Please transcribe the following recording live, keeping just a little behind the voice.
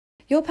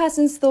your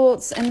person's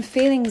thoughts and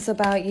feelings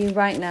about you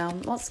right now.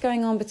 What's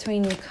going on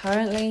between you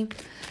currently?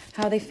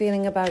 How are they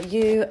feeling about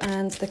you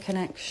and the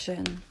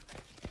connection?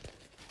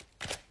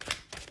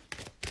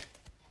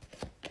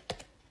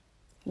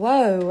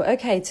 Whoa,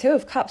 okay, Two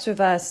of Cups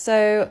reversed.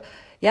 So,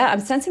 yeah,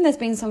 I'm sensing there's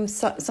been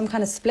some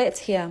kind of split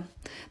here.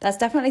 That's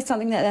definitely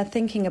something that they're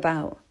thinking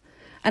about.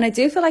 And I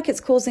do feel like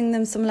it's causing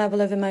them some level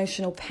of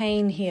emotional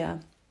pain here.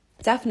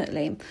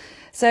 Definitely.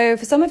 So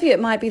for some of you, it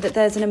might be that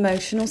there's an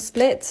emotional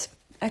split,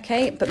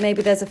 okay? But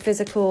maybe there's a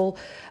physical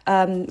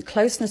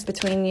closeness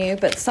between you,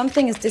 but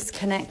something is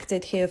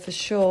disconnected here for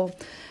sure.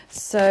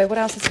 So what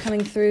else is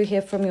coming through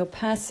here from your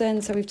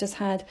person? So we've just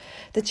had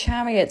the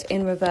Chariot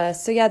in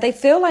reverse. So yeah, they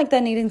feel like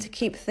they're needing to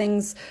keep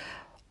things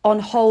on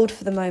hold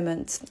for the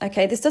moment.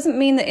 Okay, this doesn't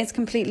mean that it's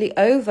completely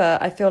over,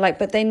 I feel like,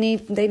 but they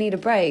need a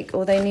break,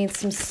 or they need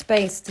some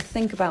space to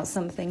think about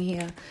something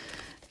here.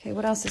 Okay,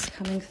 what else is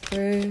coming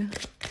through?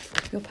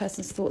 Your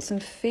person's thoughts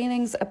and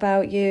feelings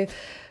about you.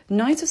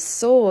 Knight of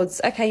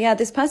Swords. Okay, yeah,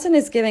 this person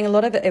is giving a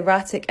lot of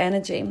erratic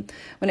energy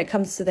when it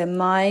comes to their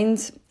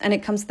mind and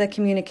it comes to their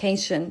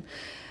communication.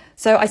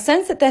 So I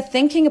sense that they're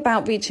thinking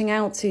about reaching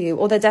out to you,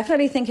 or they're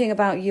definitely thinking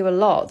about you a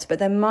lot, but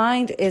their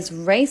mind is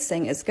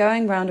racing. It's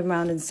going round and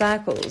round in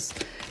circles.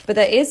 But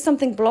there is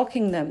something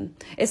blocking them.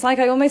 It's like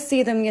I almost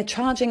see them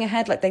charging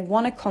ahead, like they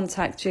want to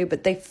contact you,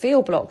 but they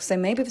feel blocked. So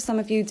maybe for some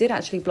of you did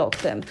actually block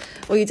them,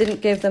 or you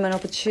didn't give them an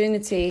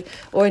opportunity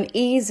or an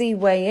easy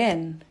way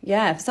in.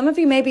 Yeah, for some of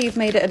you, maybe you've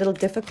made it a little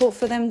difficult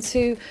for them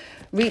to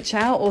reach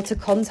out or to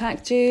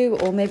contact you,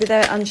 or maybe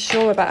they're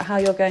unsure about how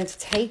you're going to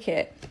take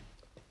it.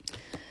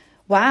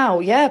 Wow,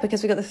 yeah,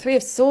 because we've got the Three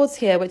of Swords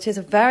here, which is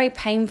a very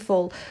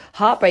painful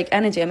heartbreak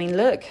energy. I mean,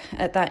 look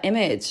at that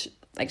image.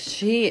 Like,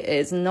 she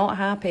is not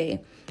happy.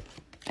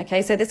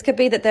 Okay, so this could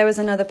be that there was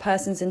another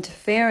person's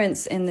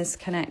interference in this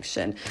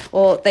connection,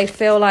 or they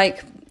feel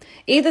like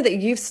either that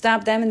you've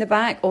stabbed them in the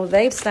back or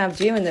they've stabbed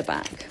you in the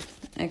back.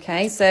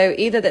 Okay, so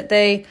either that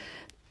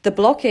the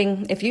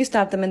blocking, if you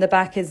stab them in the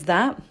back, is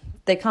that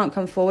they can't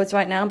come forwards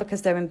right now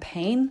because they're in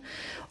pain,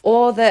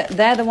 or that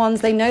they're the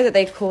ones, they know that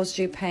they've caused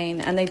you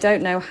pain and they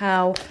don't know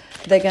how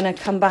they're going to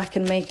come back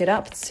and make it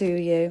up to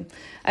you.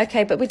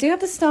 Okay, but we do have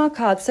the Star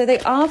card, so they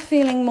are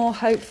feeling more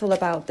hopeful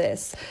about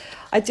this.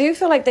 I do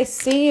feel like they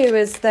see you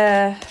as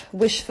their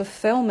wish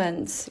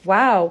fulfillment.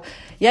 Wow.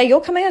 Yeah, you're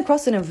coming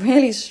across in a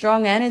really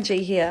strong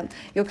energy here.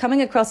 You're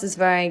coming across as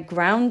very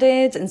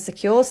grounded and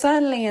secure,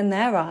 certainly in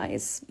their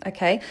eyes.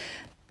 Okay.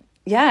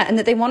 Yeah, and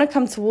that they want to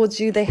come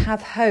towards you. They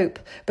have hope.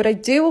 But I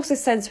do also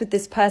sense with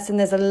this person,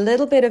 there's a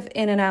little bit of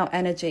in and out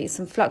energy,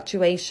 some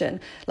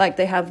fluctuation, like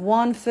they have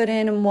 1 foot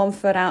in and 1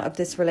 foot out of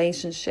this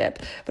relationship.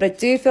 But I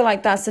do feel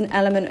like that's an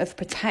element of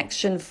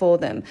protection for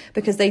them,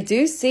 because they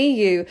do see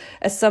you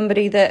as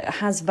somebody that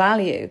has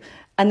value,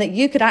 and that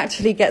you could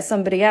actually get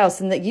somebody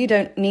else, and that you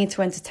don't need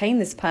to entertain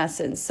this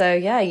person. So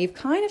yeah, you've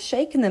kind of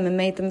shaken them and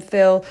made them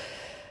feel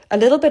a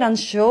little bit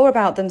unsure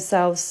about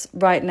themselves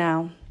right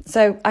now.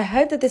 So I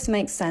hope that this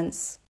makes sense.